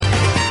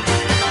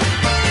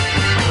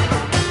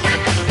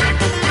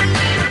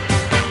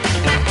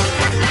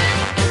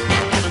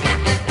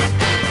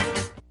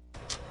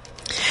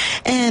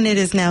And it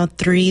is now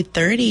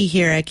 3:30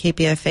 here at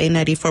KPFA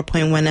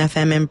 94.1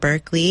 FM in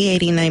Berkeley,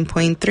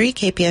 89.3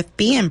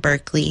 KPFB in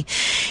Berkeley,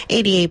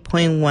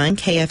 88.1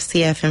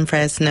 KFCF in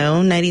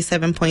Fresno,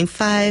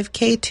 97.5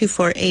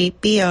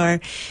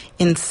 K248BR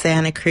in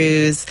Santa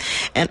Cruz,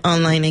 and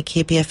online at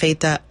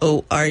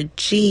kpfa.org.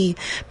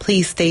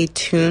 Please stay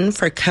tuned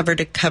for Cover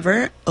to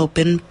Cover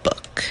Open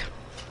Book.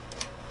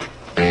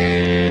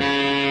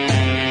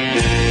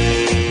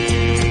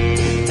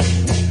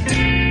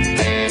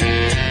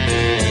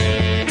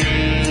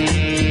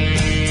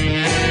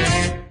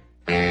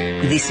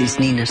 This is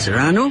Nina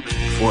Serrano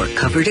for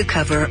Cover to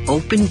Cover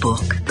Open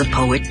Book, the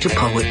Poet to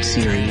Poet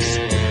series.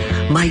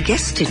 My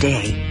guest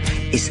today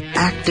is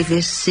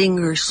activist,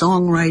 singer,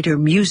 songwriter,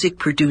 music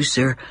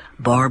producer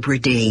Barbara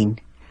Dane.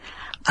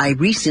 I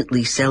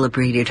recently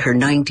celebrated her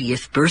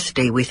 90th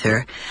birthday with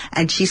her,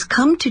 and she's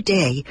come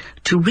today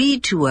to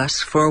read to us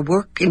for a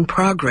work in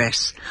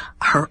progress,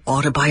 her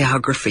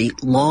autobiography,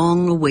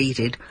 long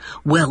awaited.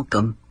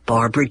 Welcome,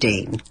 Barbara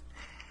Dane.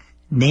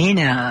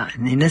 Nina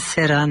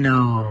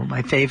Serrano,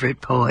 my favorite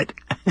poet.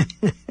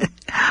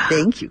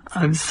 Thank you.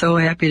 I'm so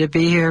happy to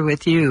be here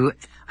with you.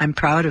 I'm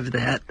proud of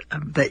that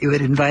you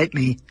would invite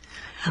me,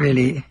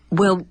 really.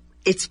 Well,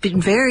 it's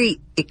been very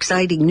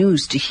exciting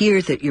news to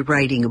hear that you're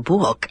writing a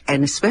book,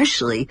 and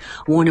especially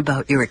one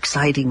about your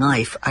exciting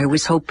life. I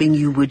was hoping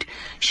you would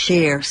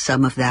share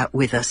some of that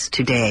with us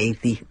today,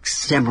 the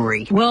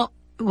summary. Well,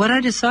 what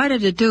I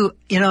decided to do,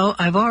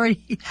 I've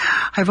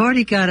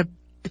already got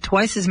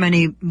twice as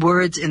many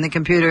words in the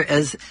computer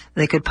as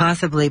they could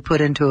possibly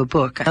put into a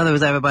book. In other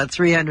words, I have about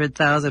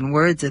 300,000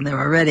 words in there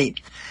already,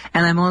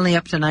 and I'm only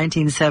up to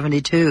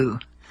 1972.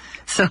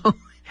 So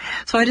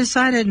I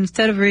decided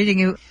instead of reading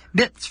you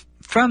bits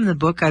from the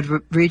book, I'd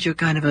read you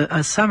kind of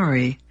a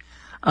summary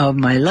of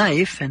my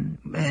life, and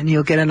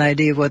you'll get an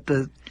idea of what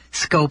the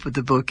scope of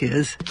the book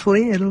is.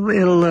 Hopefully,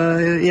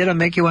 it'll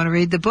make you want to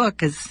read the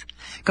book. It's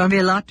going to be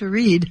a lot to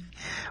read.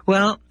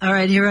 Well, all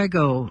right, here I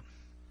go.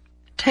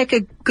 Take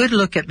a good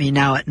look at me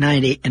now at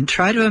 90 and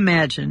try to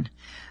imagine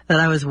that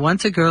I was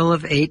once a girl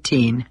of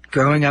 18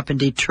 growing up in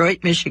Detroit,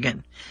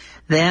 Michigan,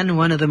 then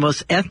one of the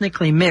most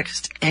ethnically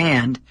mixed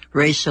and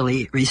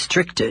racially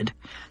restricted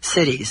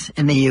cities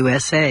in the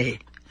USA.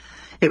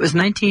 It was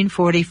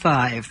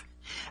 1945.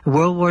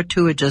 World War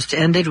II had just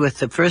ended with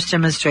the first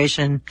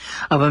demonstration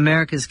of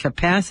America's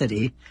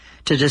capacity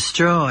to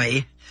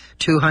destroy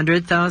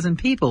 200,000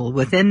 people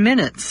within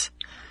minutes.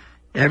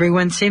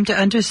 Everyone seemed to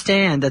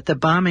understand that the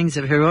bombings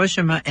of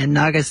Hiroshima and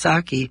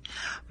Nagasaki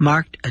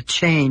marked a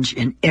change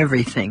in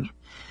everything.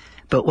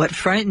 But what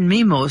frightened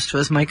me most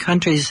was my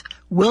country's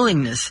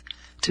willingness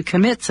to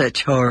commit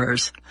such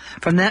horrors.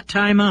 From that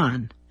time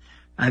on,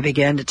 I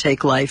began to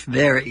take life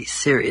very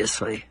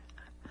seriously.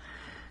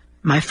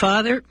 My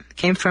father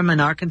came from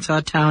an Arkansas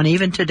town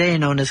even today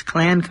known as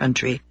Klan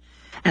Country,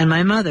 and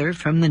my mother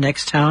from the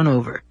next town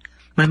over.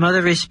 My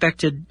mother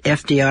respected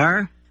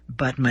FDR,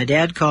 but my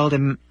dad called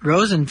him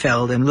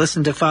Rosenfeld and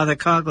listened to Father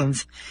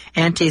Coughlin's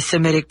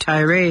anti-Semitic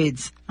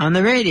tirades on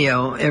the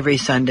radio every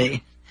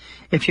Sunday.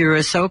 If you were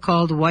a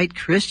so-called white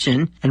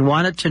Christian and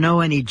wanted to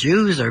know any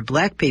Jews or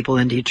black people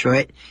in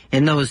Detroit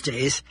in those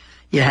days,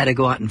 you had to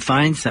go out and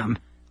find some.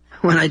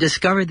 When I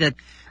discovered that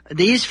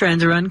these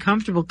friends were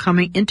uncomfortable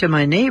coming into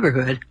my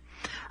neighborhood,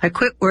 I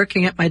quit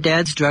working at my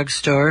dad's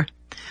drugstore,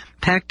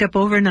 packed up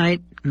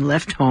overnight, and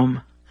left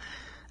home.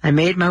 I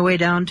made my way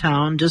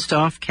downtown, just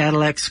off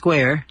Cadillac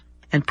Square,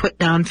 and put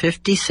down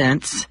 50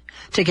 cents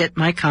to get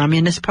my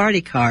Communist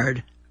Party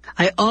card.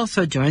 I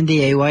also joined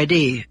the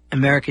AYD,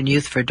 American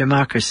Youth for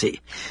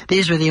Democracy.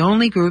 These were the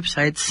only groups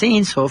I'd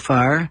seen so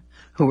far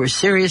who were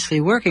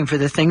seriously working for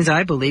the things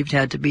I believed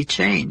had to be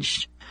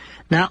changed.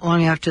 Not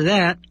long after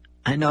that,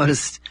 I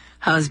noticed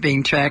I was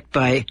being tracked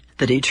by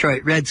the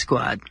Detroit Red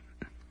Squad,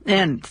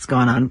 and it's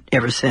gone on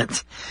ever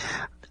since.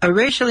 A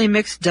racially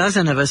mixed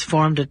dozen of us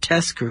formed a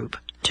test group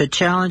to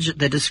challenge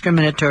the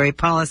discriminatory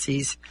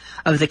policies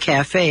of the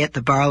cafe at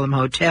the Barlam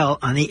Hotel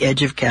on the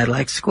edge of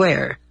Cadillac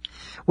Square,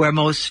 where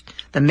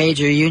the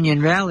major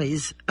union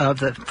rallies of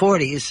the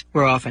 40s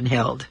were often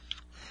held.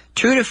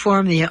 True to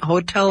form, the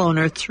hotel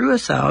owner threw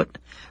us out,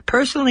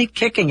 personally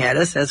kicking at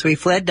us as we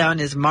fled down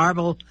his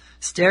marble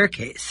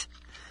staircase.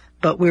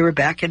 But we were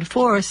back in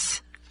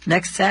force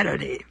next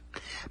Saturday,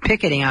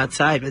 picketing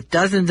outside with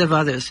dozens of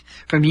others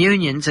from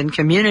unions and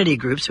community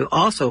groups who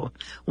also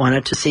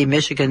wanted to see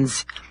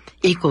Michigan's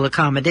Equal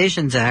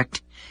Accommodations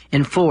Act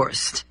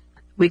enforced.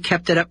 We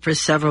kept it up for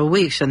several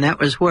weeks, and that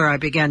was where I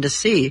began to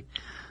see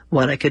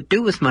what I could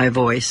do with my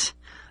voice,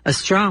 a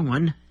strong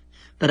one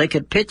that I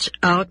could pitch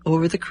out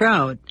over the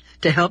crowd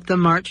to help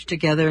them march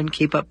together and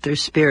keep up their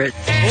spirit.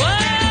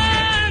 Why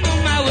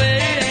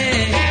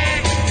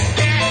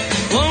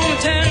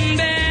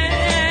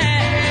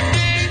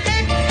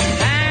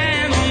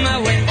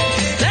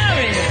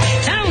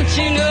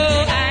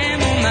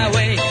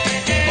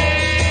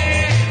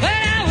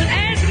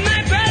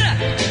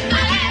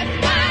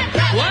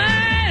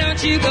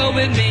don't you go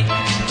with me?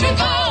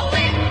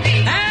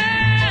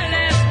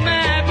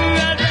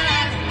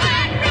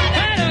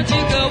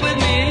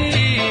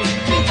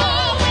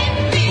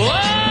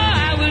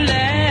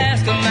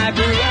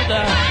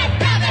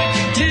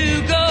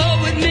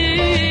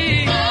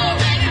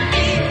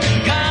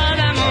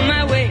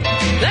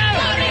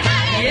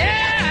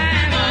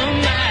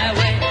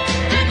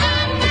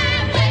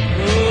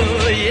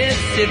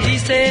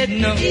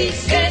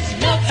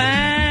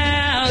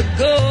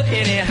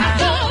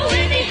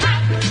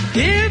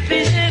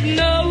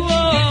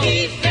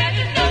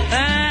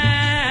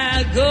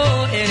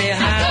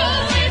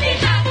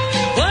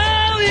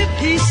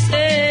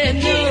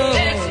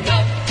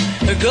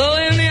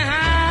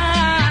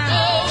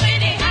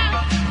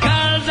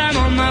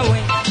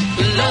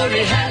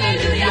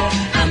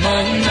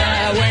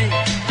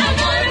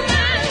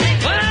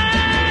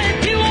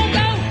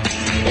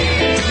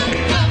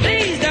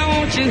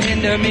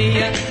 hinder me.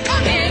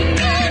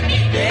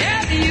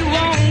 If you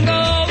won't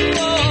go,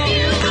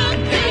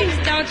 please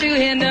don't you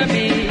hinder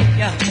me.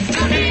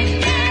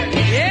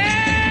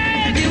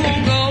 If you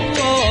won't go,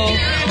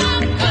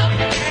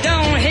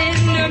 don't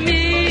hinder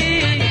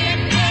me.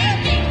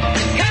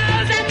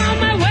 'Cause I'm on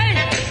my way,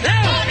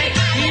 Lord.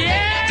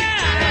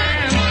 Yeah,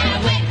 I'm on my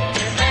way.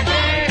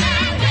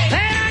 I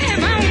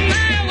am on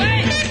my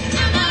way.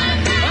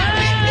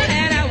 Oh,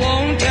 and I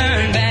won't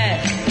turn back.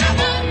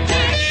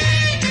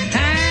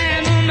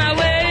 I'm on my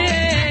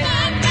way.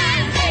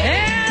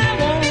 Yeah, I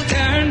won't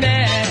turn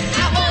back.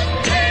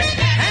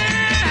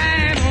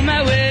 I'm on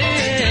my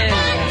way.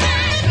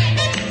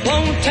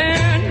 Won't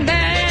turn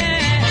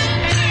back.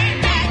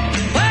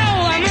 Oh,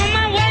 I'm on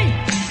my way.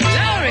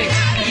 Glory.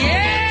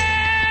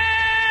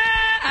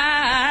 Yeah,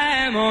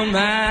 I'm on my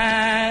way.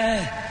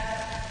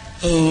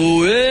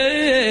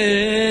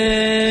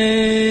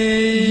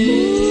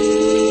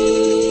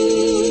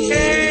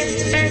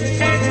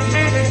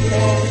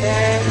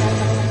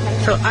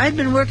 So I'd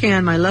been working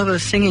on my love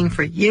of singing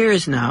for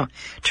years now,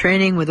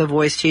 training with a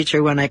voice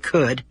teacher when I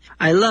could.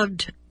 I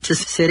loved to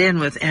sit in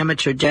with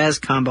amateur jazz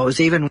combos,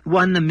 even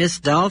won the Miss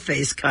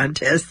Dollface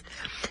contest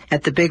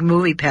at the big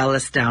movie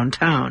palace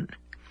downtown.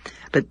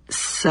 But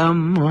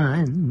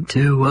someone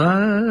to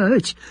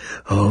watch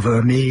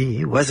over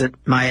me wasn't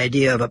my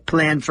idea of a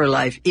plan for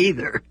life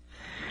either.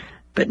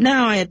 But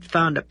now I had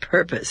found a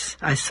purpose.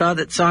 I saw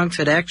that songs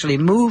could actually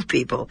move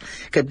people,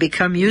 could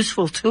become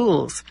useful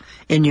tools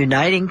in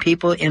uniting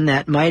people in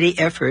that mighty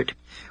effort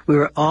we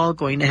were all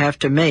going to have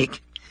to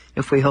make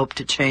if we hoped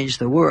to change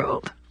the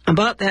world.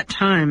 About that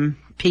time,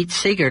 Pete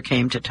Seeger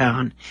came to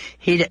town.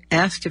 He'd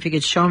asked if he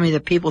could show me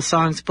the People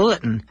Songs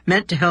Bulletin,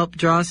 meant to help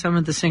draw some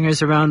of the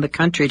singers around the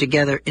country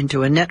together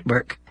into a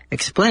network,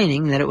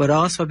 explaining that it would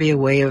also be a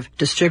way of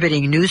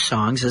distributing new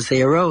songs as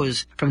they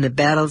arose from the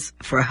battles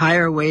for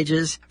higher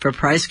wages, for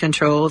price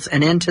controls,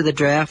 and into the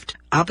draft,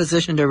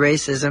 opposition to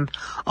racism,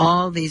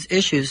 all these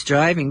issues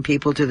driving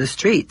people to the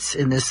streets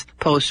in this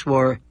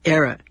post-war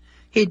era.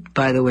 He'd,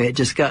 by the way, had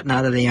just gotten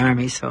out of the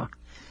Army, so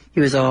he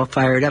was all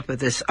fired up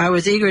with this. I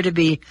was eager to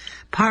be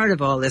part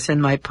of all this,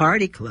 and my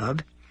party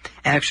club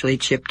actually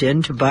chipped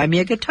in to buy me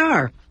a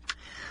guitar,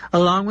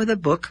 along with a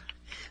book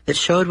that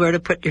showed where to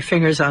put your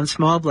fingers on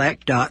small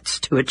black dots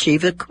to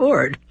achieve a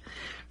chord.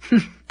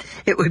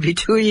 It would be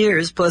 2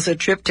 years plus a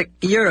trip to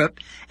Europe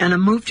and a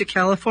move to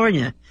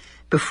California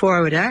before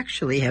I would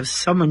actually have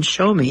someone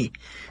show me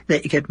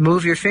that you could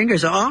move your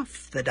fingers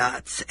off the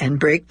dots and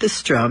break the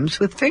strums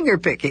with finger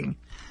picking.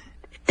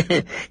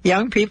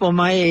 Young people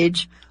my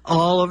age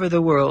all over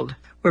the world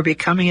were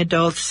becoming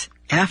adults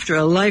after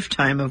a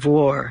lifetime of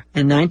war.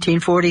 In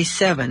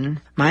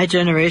 1947, my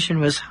generation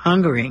was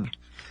hungering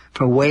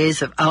for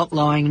ways of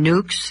outlawing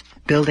nukes,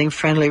 building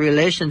friendly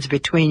relations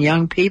between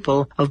young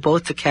people of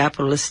both the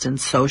capitalist and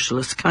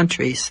socialist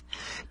countries,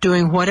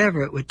 doing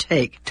whatever it would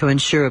take to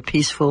ensure a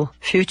peaceful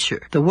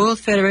future. The World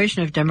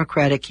Federation of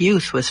Democratic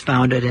Youth was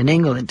founded in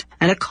England,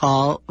 and a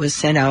call was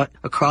sent out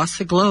across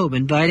the globe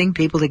inviting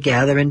people to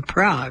gather in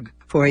Prague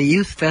for a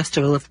youth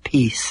festival of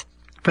peace.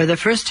 For the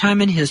first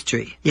time in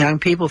history, young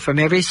people from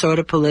every sort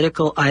of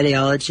political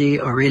ideology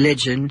or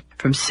religion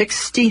from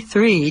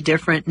 63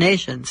 different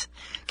nations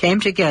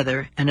came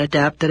together and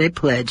adopted a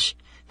pledge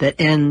that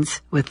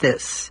ends with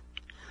this: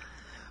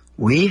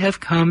 "We have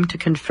come to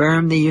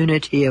confirm the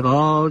unity of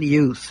all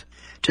youth,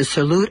 to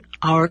salute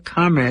our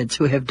comrades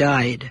who have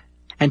died,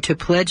 and to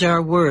pledge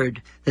our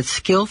word that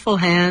skillful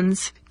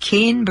hands,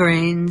 keen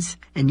brains,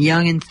 and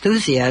young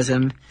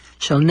enthusiasm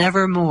shall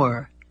never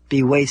more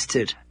be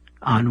wasted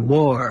on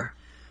war."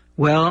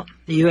 Well,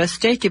 the U.S.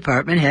 State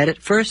Department had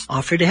at first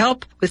offered to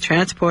help with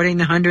transporting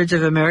the hundreds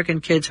of American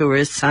kids who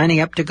were signing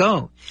up to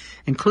go,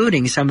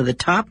 including some of the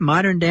top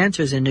modern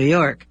dancers in New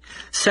York,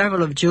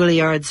 several of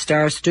Juilliard's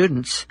star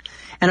students,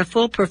 and a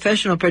full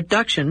professional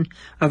production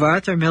of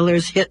Arthur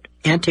Miller's hit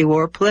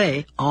anti-war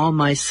play, All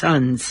My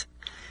Sons.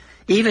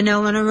 Even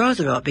Eleanor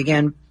Roosevelt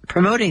began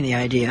promoting the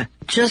idea.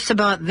 Just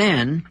about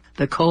then,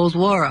 the Cold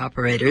War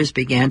operators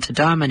began to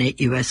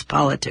dominate U.S.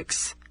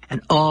 politics,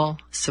 and all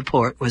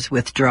support was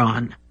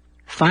withdrawn.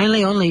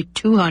 Finally, only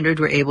 200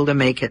 were able to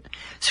make it,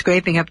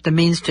 scraping up the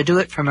means to do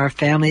it from our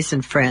families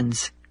and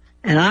friends.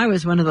 And I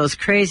was one of those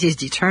crazies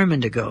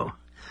determined to go.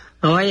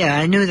 Oh yeah,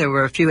 I knew there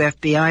were a few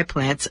FBI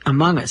plants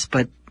among us,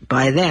 but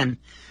I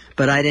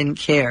didn't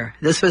care.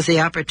 This was the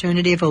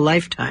opportunity of a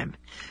lifetime.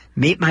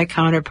 Meet my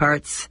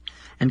counterparts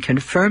and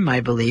confirm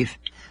my belief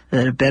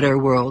that a better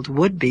world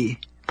would be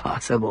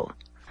possible.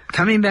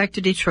 Coming back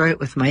to Detroit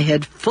with my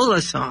head full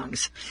of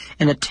songs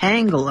and a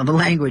tangle of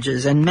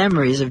languages and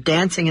memories of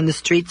dancing in the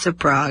streets of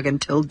Prague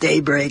until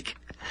daybreak,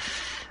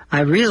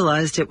 I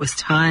realized it was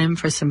time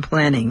for some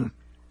planning.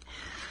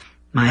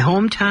 My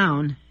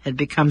hometown had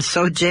become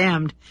so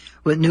jammed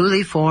with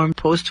newly formed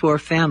post-war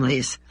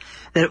families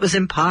that it was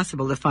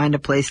impossible to find a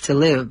place to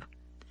live.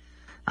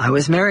 I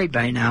was married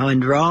by now,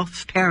 and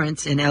Rolf's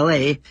parents in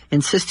L.A.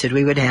 insisted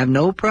we would have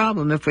no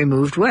problem if we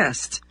moved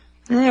west.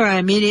 There I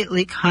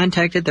immediately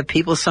contacted the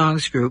People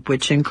Songs group,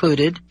 which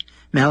included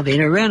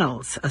Malvina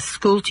Reynolds, a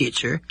school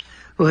teacher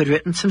who had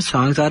written some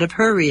songs out of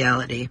her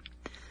reality.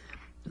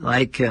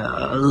 Like,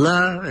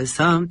 love is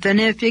something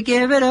if you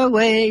give it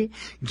away,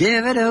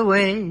 give it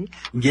away,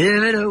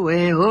 give it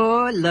away.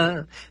 Oh,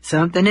 love,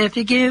 something if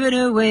you give it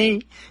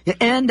away, you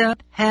end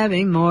up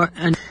having more.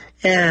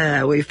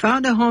 Yeah, we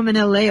found a home in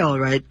L.A. all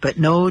right, but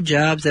no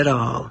jobs at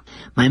all.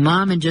 My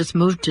mom had just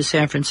moved to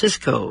San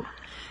Francisco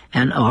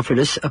and offered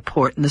us a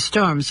port in the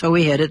storm, so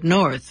we headed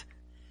north.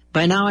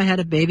 By now I had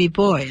a baby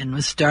boy and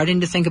was starting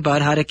to think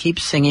about how to keep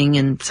singing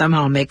and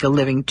somehow make a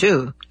living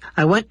too.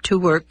 I went to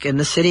work in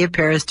the City of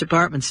Paris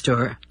department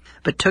store,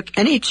 but took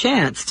any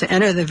chance to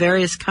enter the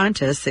various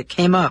contests that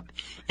came up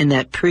in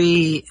that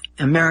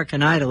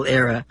pre-American Idol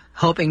era,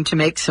 hoping to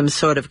make some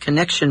sort of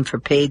connection for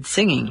paid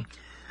singing.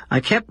 I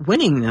kept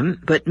winning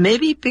them, but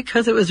maybe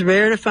because it was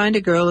rare to find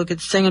a girl who could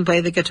sing and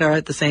play the guitar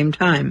at the same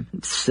time.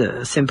 It's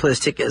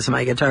simplistic as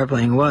my guitar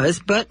playing was,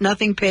 but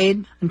nothing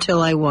paid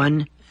until I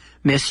won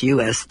Miss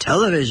U.S.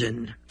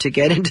 Television. To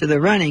get into the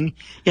running,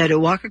 you had to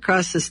walk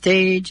across the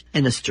stage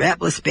in a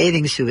strapless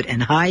bathing suit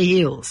and high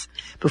heels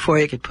before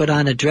you could put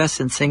on a dress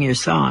and sing your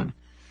song.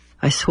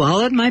 I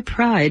swallowed my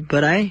pride,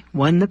 but I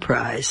won the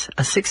prize,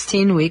 a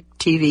 16-week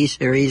TV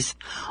series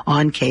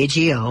on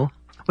KGO,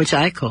 which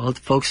I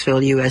called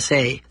Folksville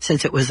USA,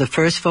 since it was the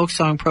first folk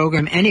song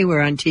program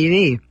anywhere on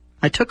TV.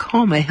 I took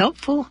home a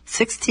helpful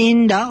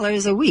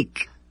 $16 a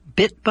week.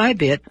 Bit by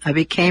bit, I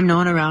became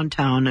known around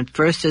town, at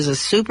first as a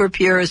super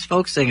purist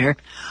folk singer,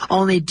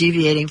 only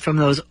deviating from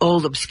those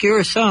old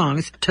obscure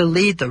songs to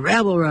lead the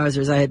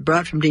rabble-rousers I had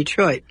brought from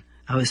Detroit.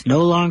 I was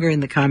no longer in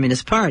the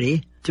Communist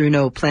Party, through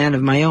no plan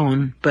of my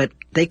own, but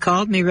they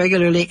called me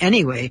regularly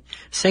anyway,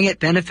 sing at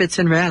benefits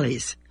and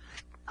rallies.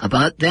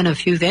 About then a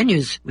few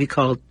venues we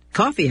called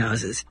coffee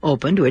houses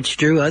opened, which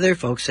drew other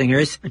folk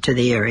singers to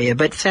the area,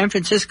 but San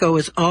Francisco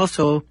was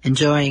also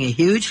enjoying a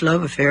huge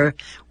love affair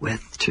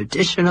with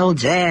traditional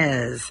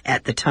jazz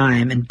at the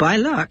time, and by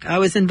luck I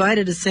was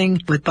invited to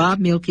sing with Bob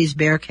Mielke's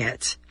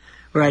Bearcats,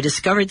 where I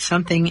discovered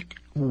something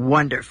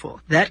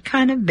wonderful. That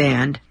kind of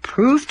band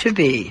proved to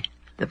be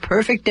the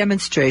perfect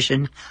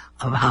demonstration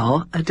of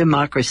how a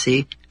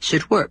democracy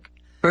should work.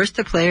 First,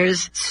 the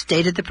players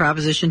stated the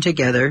proposition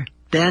together,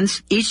 then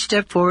each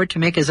stepped forward to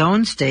make his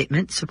own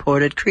statement,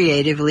 supported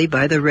creatively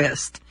by the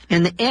rest.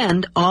 In the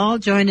end, all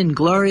joined in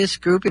glorious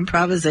group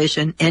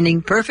improvisation,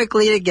 ending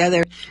perfectly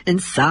together in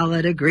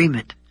solid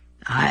agreement.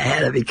 I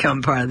had to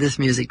become part of this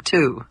music,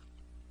 too.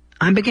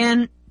 I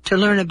began to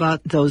learn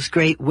about those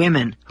great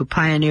women who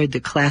pioneered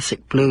the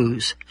classic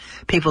blues,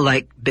 people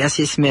like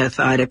Bessie Smith,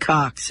 Ida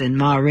Cox, and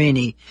Ma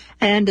Rainey,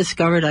 and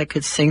discovered I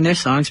could sing their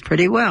songs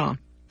pretty well.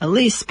 At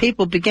least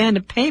people began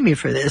to pay me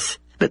for this,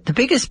 but the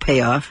biggest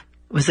payoff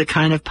was the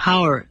kind of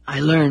power I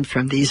learned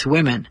from these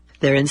women,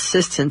 their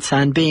insistence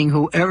on being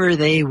whoever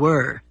they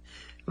were,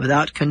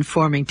 without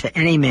conforming to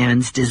any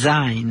man's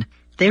design.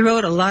 They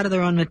wrote a lot of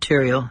their own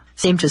material,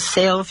 seemed to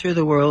sail through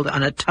the world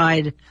on a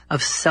tide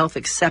of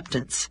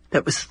self-acceptance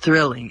that was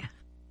thrilling.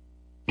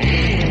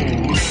 Hey,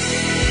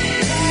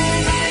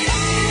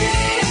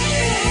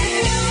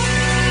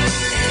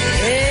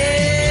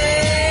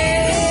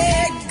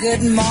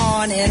 good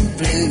morning,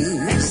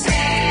 blues.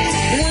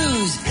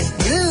 Blues,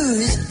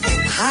 blues,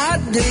 how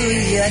do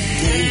you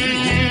do?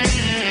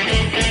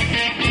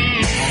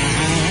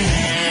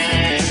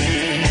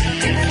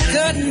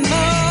 Good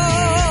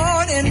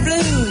morning,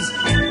 blues.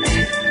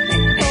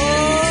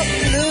 Oh,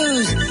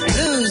 blues,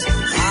 blues,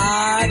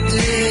 how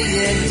do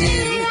you do?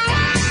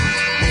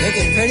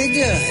 Looking pretty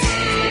good.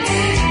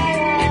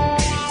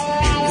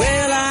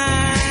 Well,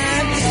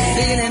 I'm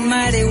feeling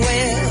mighty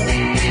well,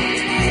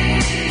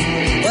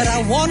 but I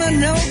want to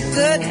know,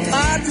 good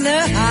partner,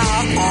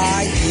 how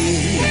are you?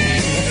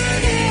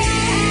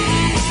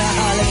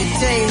 Let me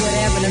tell you what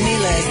happened to me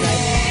last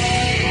night.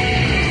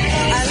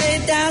 I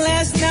laid down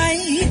last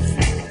night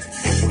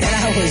and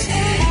I was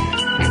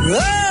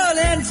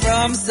rolling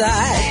from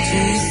side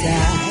to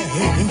side.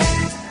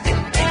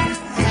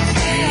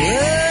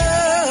 Oh,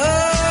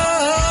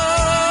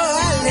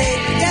 I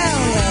laid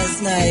down last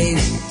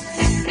night.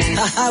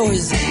 I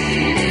was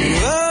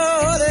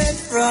rolling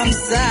from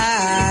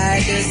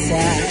side to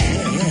side.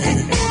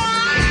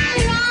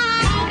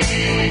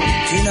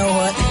 Do you know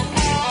what?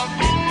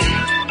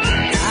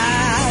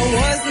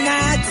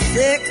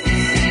 Sick,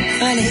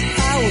 honey,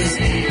 I was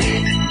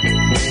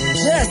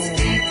just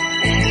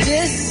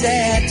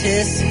dissatisfied.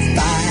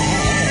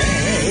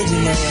 You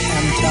know what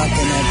I'm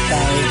talking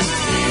about.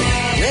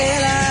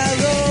 Well, I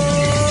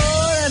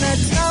roll and I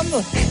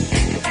tumble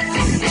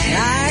and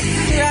I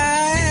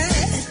cry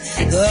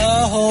the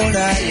whole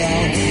night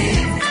long.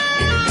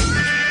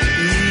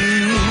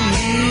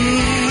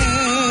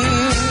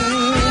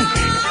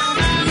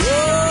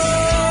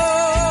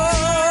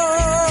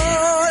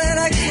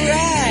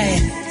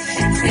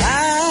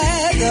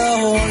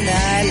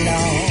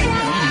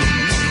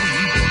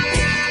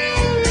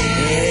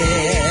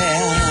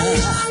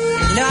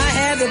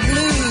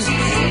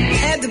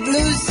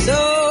 So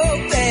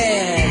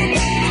bad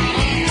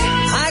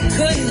I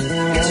couldn't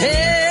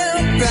tell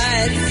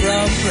right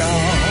from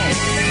wrong.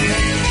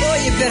 Boy,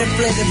 you better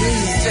play the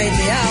blues and straighten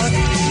me out.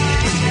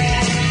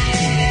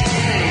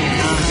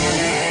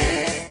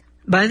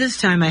 By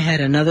this time I had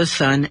another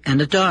son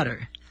and a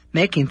daughter,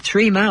 making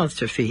 3 mouths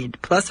to feed,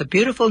 plus a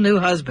beautiful new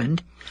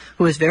husband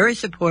who was very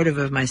supportive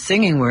of my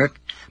singing work,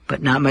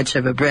 but not much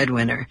of a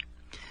breadwinner.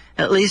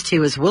 At least he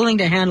was willing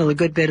to handle a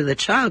good bit of the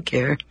child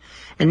care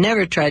and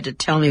never tried to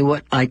tell me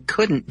what I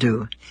couldn't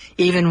do,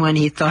 even when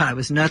he thought I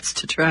was nuts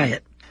to try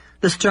it.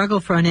 The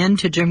struggle for an end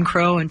to Jim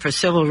Crow and for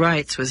civil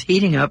rights was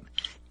heating up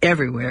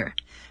everywhere,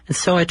 and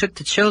so I took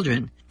the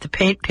children to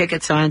paint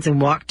picket signs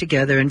and walk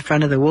together in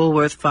front of the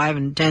Woolworth 5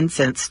 and 10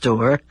 cent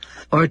store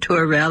or to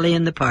a rally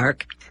in the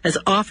park as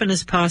often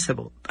as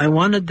possible. I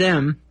wanted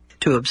them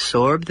to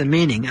absorb the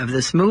meaning of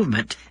this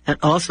movement and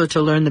also to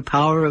learn the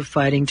power of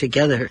fighting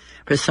together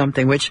for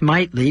something which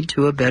might lead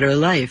to a better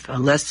life, a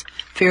less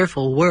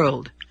fearful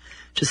world,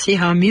 to see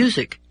how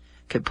music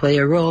could play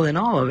a role in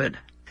all of it.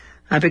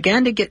 I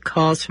began to get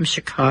calls from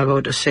Chicago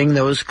to sing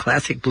those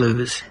classic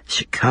blues.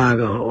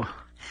 Chicago.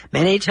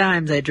 Many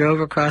times I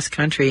drove across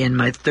country in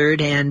my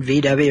third-hand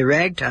VW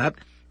ragtop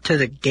to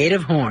the Gate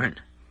of Horn,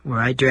 where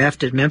I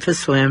drafted Memphis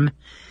Slim,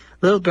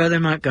 Little Brother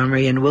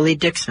Montgomery, and Willie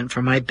Dixon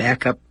for my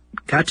backup.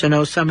 Got to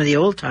know some of the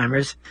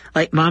old-timers,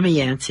 like Mommy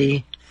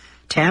Yancey,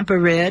 Tampa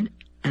Red,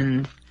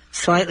 and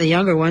slightly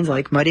younger ones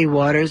like Muddy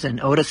Waters and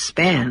Otis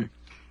Spann.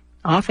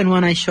 Often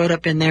when I showed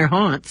up in their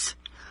haunts,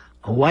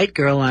 a white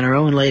girl on her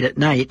own late at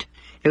night,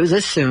 it was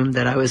assumed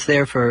that I was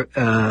there for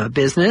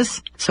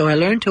business, so I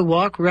learned to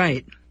walk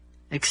right,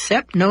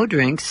 accept no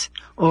drinks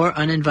or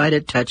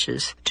uninvited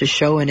touches, to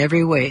show in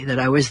every way that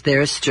I was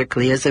there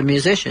strictly as a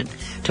musician,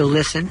 to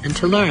listen and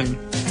to learn.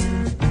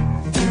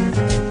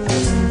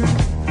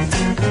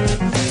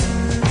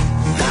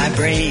 My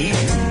brain,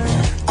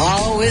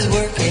 always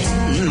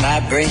working,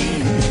 my brain.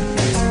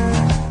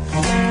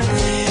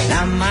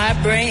 Now my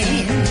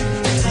brain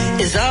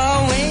is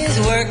always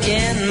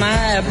working,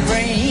 my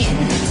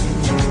brain.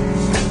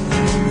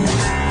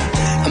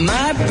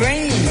 My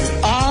brain's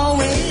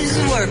always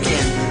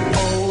working,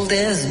 old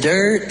as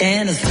dirt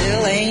and it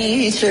still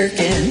ain't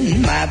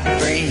shirking. My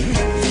brain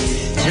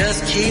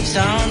just keeps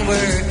on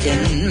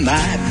working,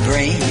 my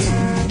brain.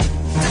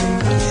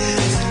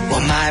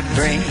 Well, my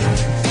brain,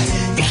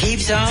 it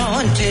keeps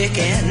on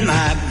ticking,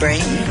 my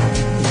brain.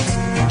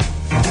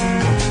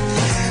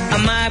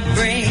 My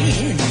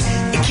brain,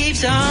 it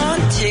keeps on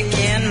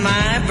ticking,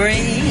 my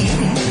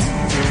brain.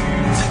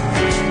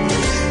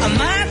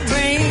 My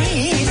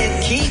brain,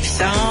 it keeps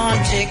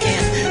on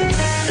ticking,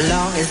 as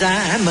long as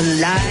I'm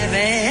alive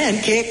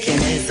and kicking.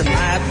 It's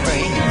my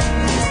brain,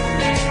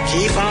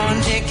 keep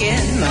on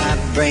ticking, my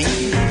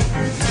brain.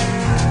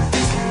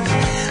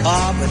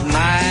 Oh, but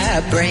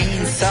my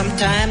brain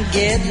sometimes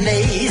get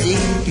lazy,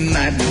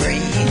 my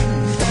brain.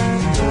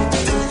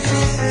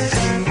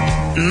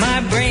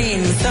 My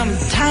brain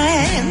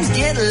sometimes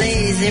get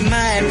lazy,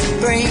 my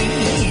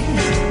brain.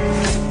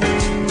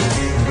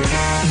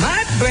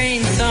 My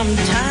brain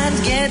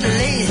sometimes get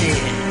lazy,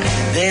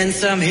 then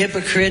some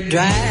hypocrite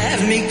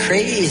drive me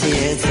crazy.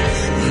 It's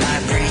my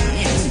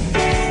brain,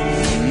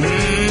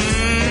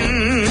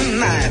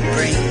 my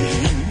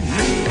brain.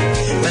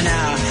 But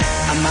now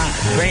my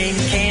brain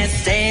can't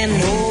stand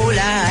no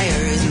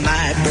liars,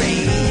 my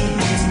brain.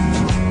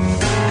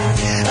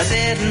 I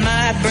said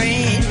my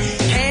brain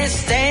can't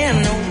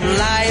stand no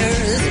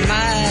liars,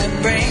 my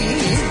brain.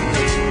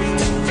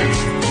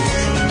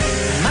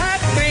 My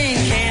brain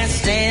can't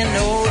stand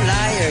no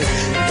liars,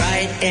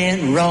 right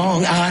and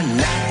wrong are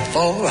not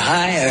for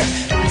hire.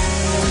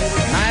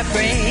 My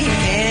brain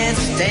can't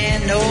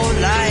stand no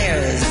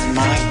liars,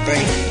 my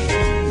brain.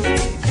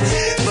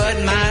 But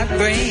my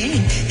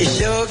brain is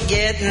sure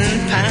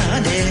getting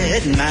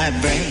pounded, my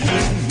brain.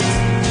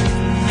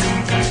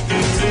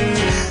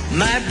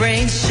 My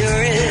brain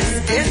sure is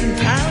getting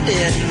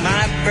pounded,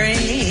 my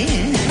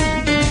brain.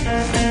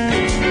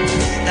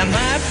 Now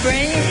my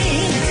brain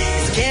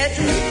is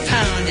getting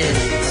pounded.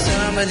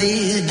 Some of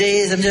these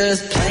days I'm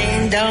just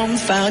plain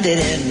dumbfounded,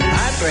 and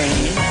my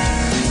brain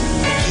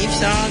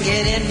keeps on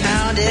getting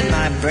pounded,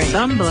 my brain.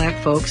 Some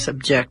black folks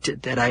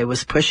objected that I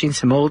was pushing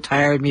some old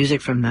tired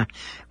music from the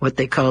what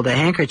they call the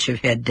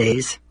handkerchief head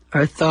days,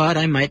 or thought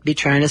I might be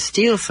trying to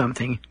steal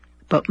something.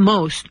 But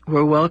most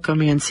were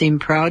welcoming and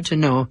seemed proud to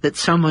know that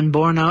someone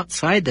born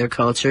outside their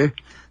culture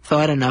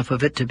thought enough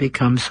of it to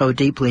become so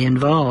deeply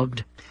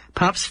involved.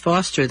 Pops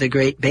Foster, the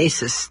great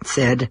bassist,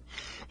 said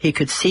he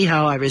could see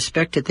how I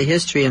respected the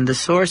history and the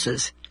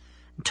sources,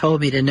 and told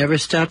me to never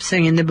stop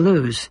singing the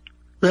blues.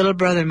 Little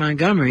Brother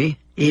Montgomery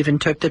even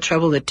took the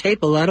trouble to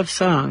tape a lot of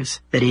songs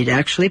that he'd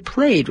actually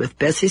played with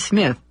Bessie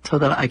Smith so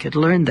that I could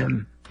learn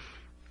them.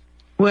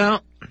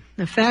 Well,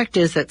 the fact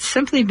is that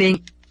simply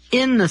being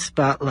in the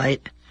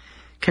spotlight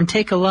can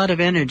take a lot of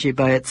energy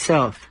by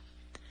itself.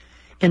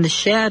 In the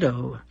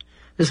shadow,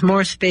 there's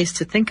more space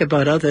to think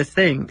about other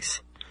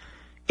things.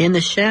 In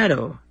the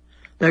shadow,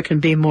 there can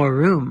be more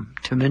room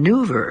to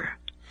maneuver.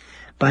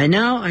 By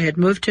now, I had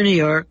moved to New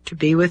York to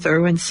be with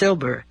Irwin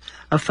Silber,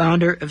 a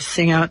founder of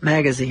Sing Out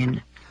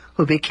magazine,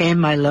 who became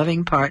my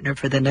loving partner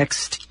for the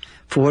next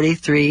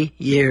 43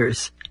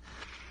 years.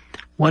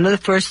 One of the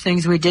first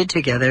things we did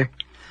together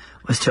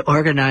was to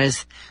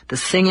organize the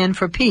Sing-In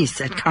for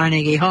Peace at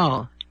Carnegie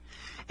Hall.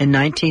 In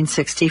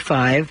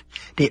 1965,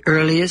 the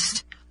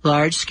earliest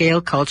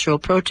large-scale cultural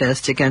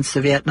protest against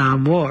the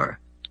Vietnam War.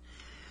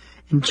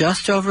 In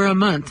just over a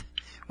month,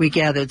 we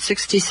gathered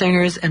 60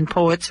 singers and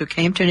poets who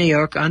came to New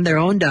York on their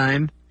own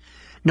dime,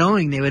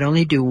 knowing they would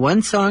only do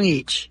one song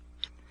each.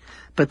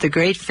 But the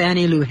great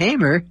Fannie Lou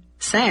Hamer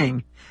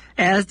sang,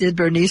 as did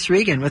Bernice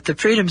Regan with the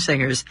Freedom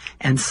Singers,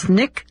 and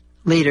SNCC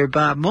leader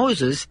Bob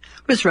Moses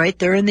was right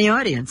there in the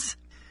audience.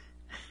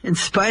 In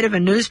spite of a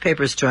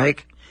newspaper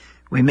strike,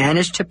 we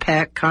managed to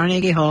pack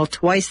Carnegie Hall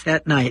twice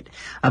that night.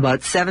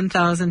 About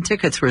 7,000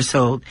 tickets were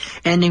sold,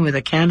 ending with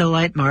a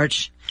candlelight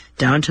march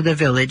down to the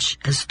village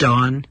as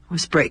dawn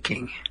was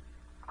breaking.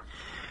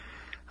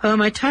 Well,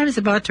 my time is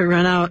about to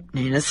run out,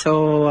 Nina,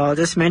 so I'll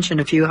just mention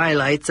a few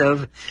highlights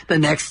of the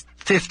next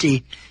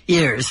 50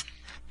 years.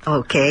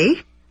 Okay.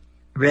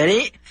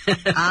 Ready?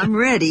 I'm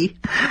ready.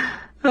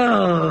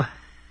 Oh.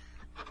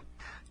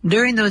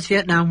 During those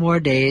Vietnam War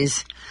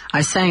days,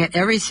 I sang at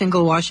every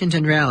single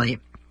Washington rally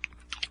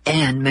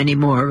and many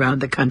more around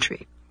the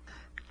country.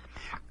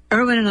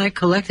 Irwin and I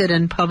collected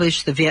and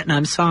published the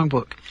Vietnam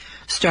Songbook,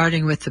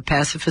 starting with the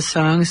pacifist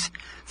songs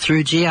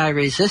through GI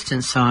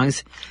resistance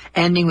songs,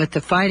 ending with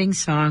the fighting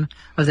song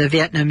of the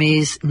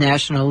Vietnamese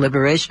National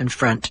Liberation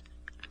Front.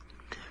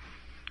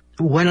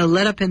 When a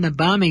let-up in the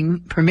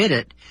bombing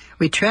permitted,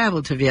 we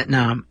traveled to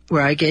Vietnam,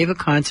 where I gave a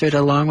concert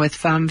along with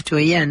Pham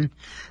Thuyen,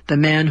 the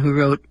man who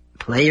wrote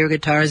Play Your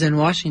Guitars in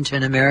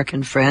Washington,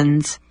 American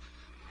Friends.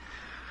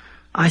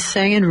 I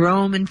sang in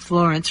Rome and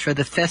Florence for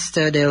the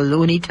Festa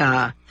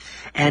dell'Unità,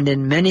 and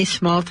in many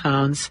small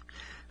towns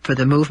for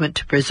the movement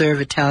to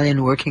preserve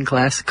Italian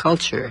working-class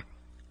culture.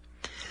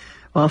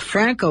 While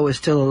Franco was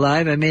still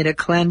alive, I made a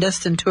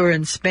clandestine tour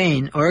in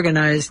Spain,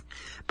 organized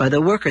by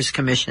the Workers'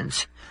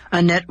 Commissions,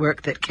 a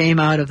network that came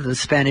out of the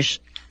Spanish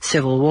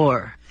Civil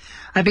War.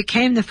 I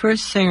became the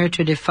first singer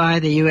to defy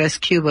the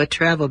U.S.-Cuba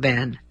travel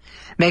ban,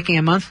 making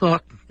a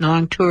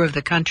month-long tour of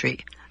the country,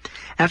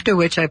 after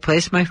which I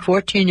placed my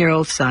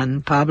 14-year-old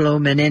son, Pablo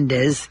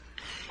Menendez,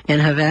 in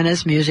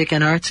Havana's Music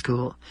and Art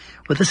School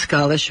with a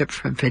scholarship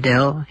from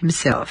Fidel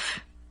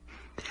himself.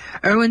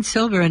 Irwin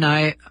Silver and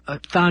I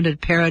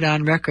founded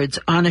Paradon Records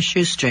on a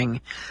shoestring,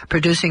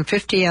 producing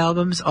 50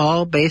 albums,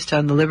 all based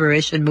on the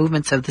liberation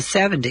movements of the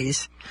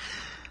 70s,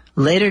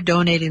 later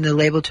donating the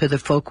label to the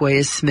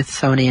Folkways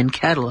Smithsonian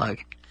Catalog.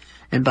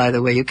 And by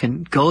the way, you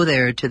can go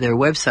there to their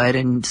website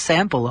and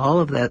sample all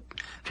of that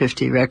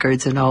 50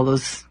 records and all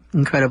those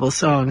incredible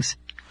songs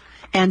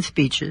and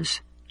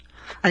speeches.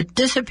 I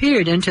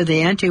disappeared into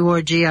the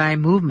anti-war GI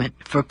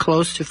movement for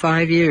close to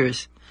 5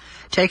 years,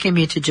 taking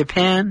me to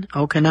Japan,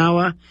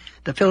 Okinawa,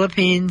 the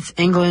Philippines,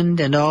 England,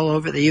 and all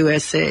over the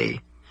USA.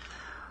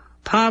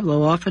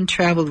 Pablo often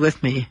traveled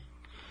with me.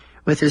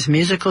 With his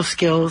musical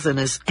skills and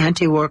his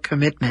anti-war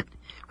commitment,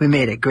 we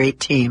made a great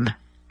team.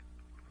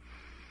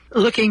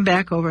 Looking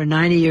back over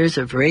 90 years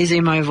of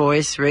raising my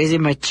voice,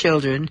 raising my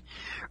children,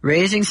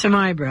 raising some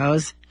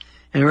eyebrows,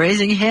 and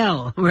raising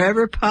hell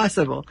wherever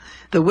possible,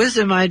 the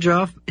wisdom I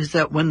draw is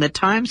that when the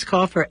times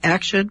call for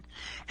action,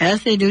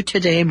 as they do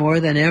today more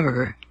than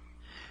ever,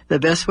 the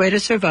best way to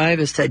survive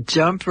is to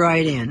jump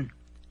right in.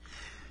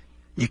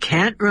 You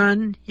can't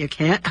run, you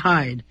can't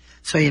hide,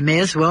 so you may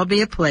as well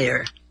be a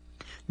player.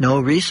 No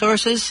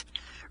resources?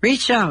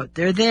 Reach out,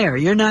 they're there.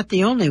 You're not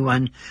the only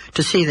one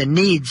to see the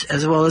needs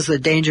as well as the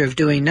danger of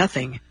doing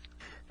nothing.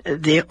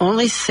 The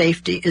only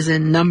safety is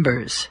in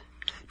numbers.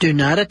 Do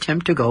not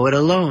attempt to go it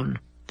alone.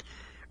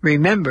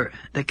 Remember,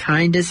 the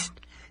kindest,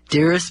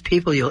 dearest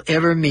people you'll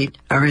ever meet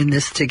are in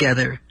this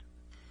together.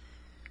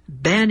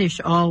 Banish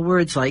all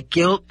words like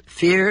guilt,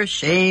 fear,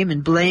 shame,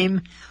 and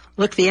blame.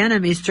 Look the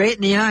enemy straight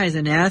in the eyes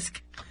and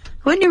ask,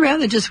 wouldn't you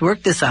rather just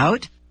work this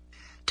out?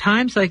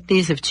 Times like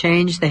these have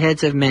changed the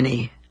heads of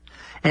many,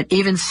 and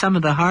even some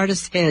of the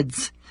hardest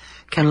heads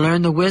can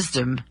learn the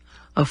wisdom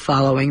of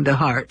following the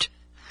heart.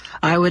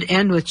 I would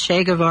end with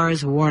Che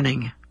Guevara's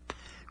warning,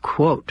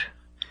 quote,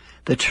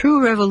 "The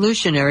true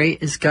revolutionary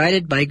is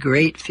guided by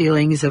great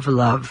feelings of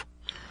love.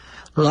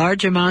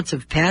 Large amounts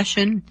of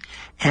passion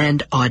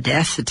and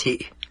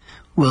audacity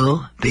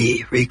will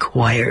be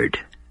required."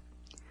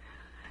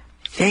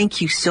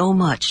 Thank you so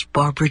much,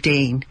 Barbara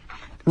Dane.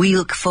 We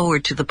look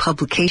forward to the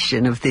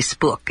publication of this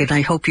book, and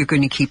I hope you're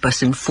going to keep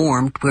us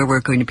informed where we're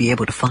going to be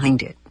able to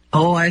find it.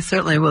 Oh, I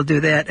certainly will do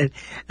that. And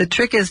the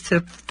trick is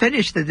to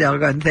finish the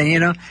doggone thing. You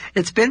know,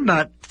 it's been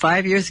about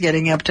 5 years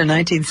getting up to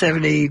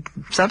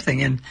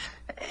 1970-something,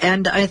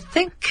 and I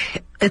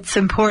think it's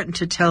important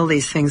to tell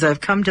these things.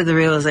 I've come to the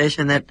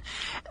realization that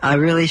I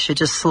really should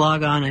just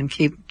slog on and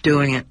keep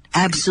doing it.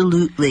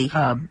 Absolutely.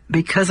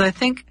 Because I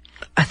think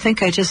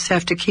I just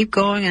have to keep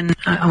going, and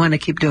I want to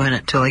keep doing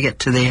it till I get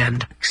to the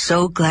end.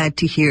 So glad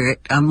to hear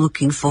it. I'm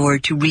looking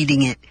forward to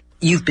reading it.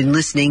 You've been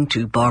listening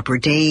to Barbara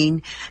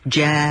Dane,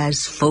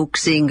 jazz, folk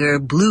singer,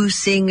 blues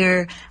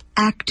singer,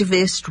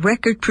 activist,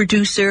 record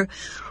producer,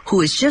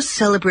 who has just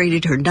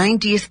celebrated her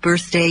 90th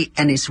birthday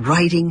and is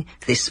writing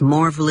this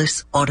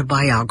marvelous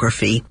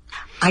autobiography.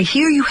 I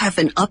hear you have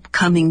an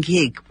upcoming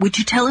gig. Would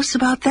you tell us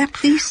about that,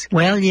 please?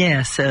 Well,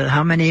 yes.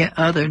 How many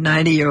other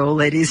 90-year-old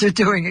ladies are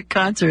doing a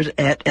concert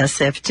at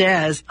SF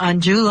Jazz on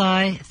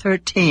July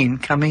 13,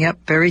 coming up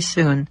very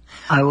soon?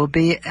 I will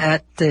be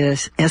at the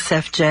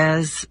SF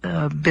Jazz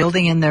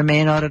building in their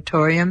main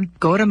auditorium.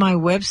 Go to my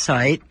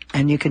website,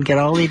 and you can get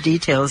all the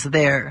details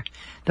there.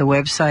 The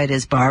website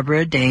is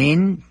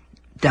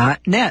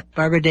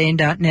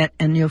BarbaraDane.net,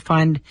 and you'll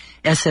find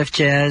SF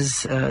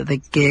Jazz,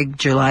 the gig,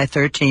 July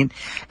 13th.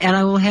 And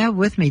I will have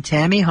with me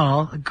Tammy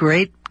Hall, a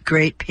great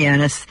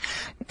pianist,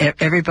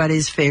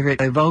 everybody's favorite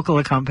vocal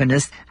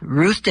accompanist,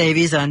 Ruth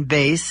Davies on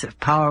bass,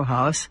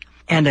 powerhouse,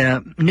 and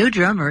a new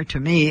drummer to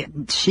me.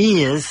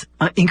 She is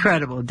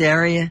incredible.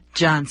 Daria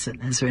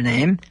Johnson is her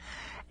name.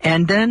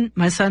 And then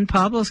my son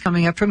Pablo's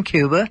coming up from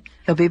Cuba.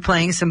 He'll be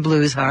playing some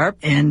blues harp,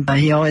 and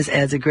he always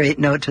adds a great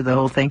note to the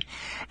whole thing.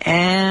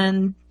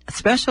 And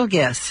special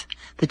guests,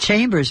 the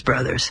Chambers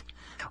Brothers.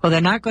 Well,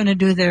 they're not going to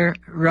do their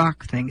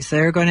rock things.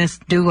 They're going to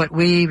do what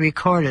we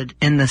recorded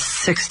in the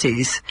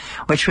 60s,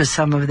 which was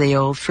some of the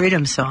old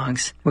freedom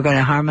songs. We're going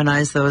to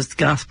harmonize those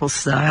gospel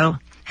style,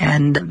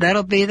 and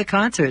that'll be the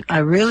concert. I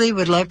really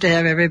would love to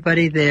have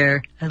everybody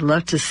there. I'd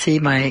love to see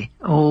my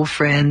old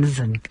friends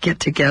and get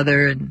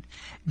together and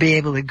be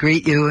able to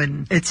greet you,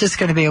 and it's just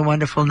going to be a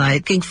wonderful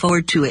night. Looking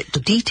forward to it. The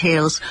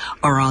details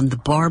are on the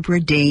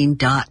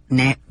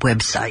BarbaraDane.net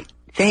website.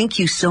 Thank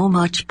you so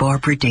much,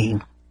 Barbara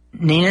Dane.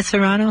 Nina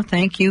Serrano,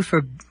 thank you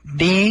for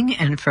being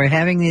and for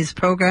having these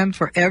programs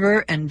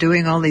forever and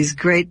doing all these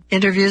great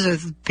interviews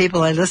with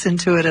people. I listen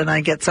to it and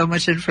I get so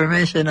much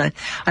information.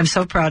 I'm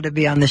so proud to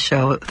be on the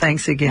show.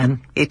 Thanks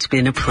again. It's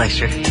been a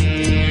pleasure.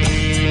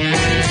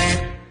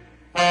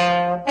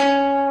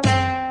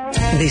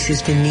 This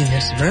has been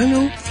Nina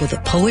Serrano for the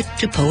Poet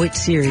to Poet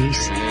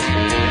series.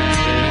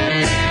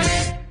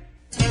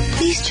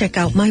 Please check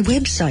out my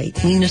website,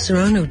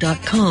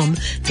 ninaserrano.com,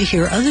 to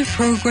hear other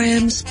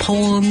programs,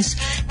 poems,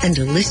 and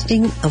a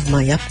listing of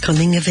my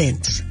upcoming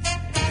events.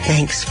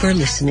 Thanks for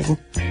listening.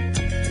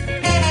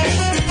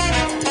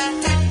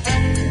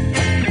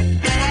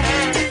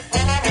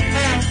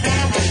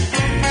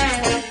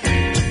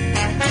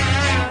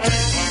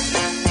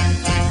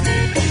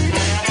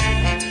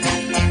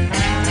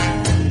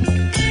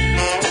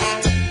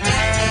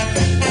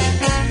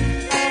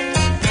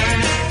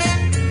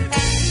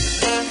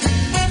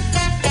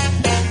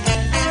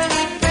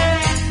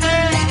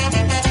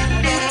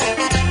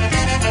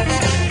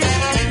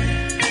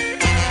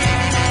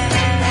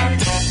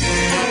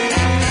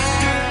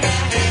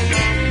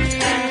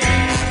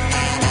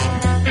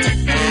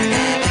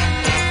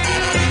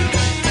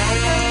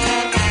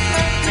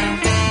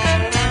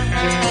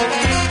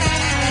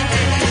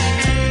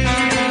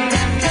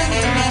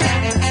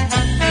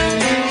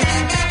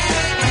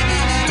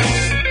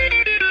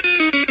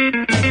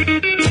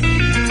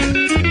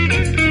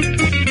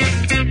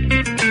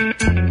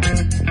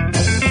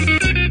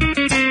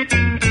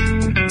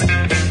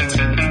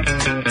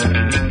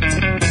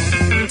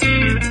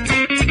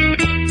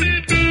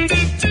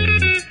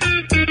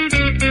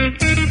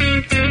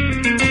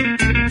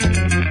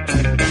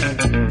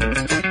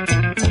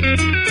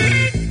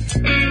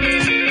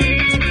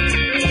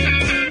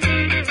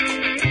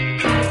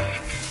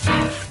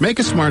 Make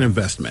a smart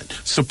investment.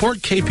 Support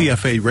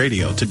KPFA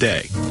Radio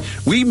today.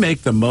 We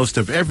make the most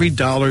of every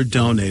dollar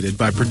donated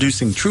by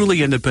producing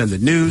truly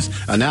independent news,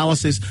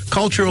 analysis,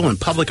 cultural,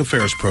 and public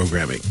affairs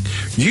programming.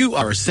 You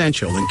are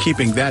essential in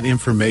keeping that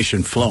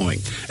information flowing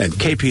and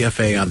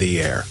KPFA on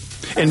the air.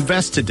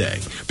 Invest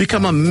today.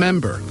 Become a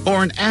member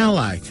or an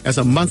ally as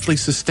a monthly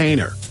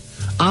sustainer.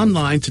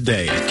 Online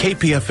today at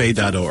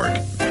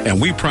kpfa.org. And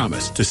we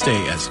promise to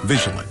stay as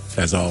vigilant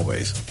as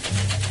always.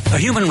 A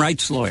human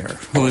rights lawyer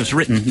who has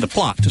written The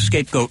Plot to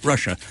Scapegoat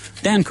Russia,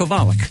 Dan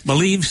Kovalik,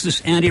 believes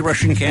this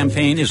anti-Russian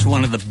campaign is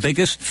one of the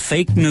biggest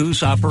fake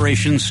news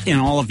operations in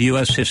all of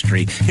U.S.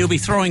 history. He'll be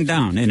throwing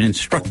down an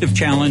instructive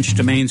challenge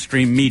to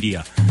mainstream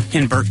media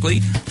in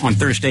Berkeley on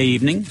Thursday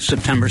evening,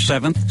 September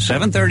 7th,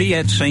 7:30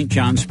 at St.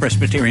 John's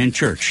Presbyterian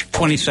Church,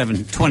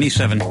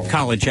 2727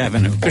 College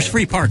Avenue. There's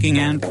free parking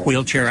and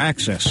wheelchair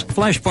access.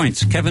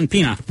 Flashpoint's Kevin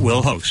Pina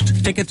will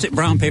host. Tickets at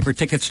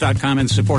brownpapertickets.com and support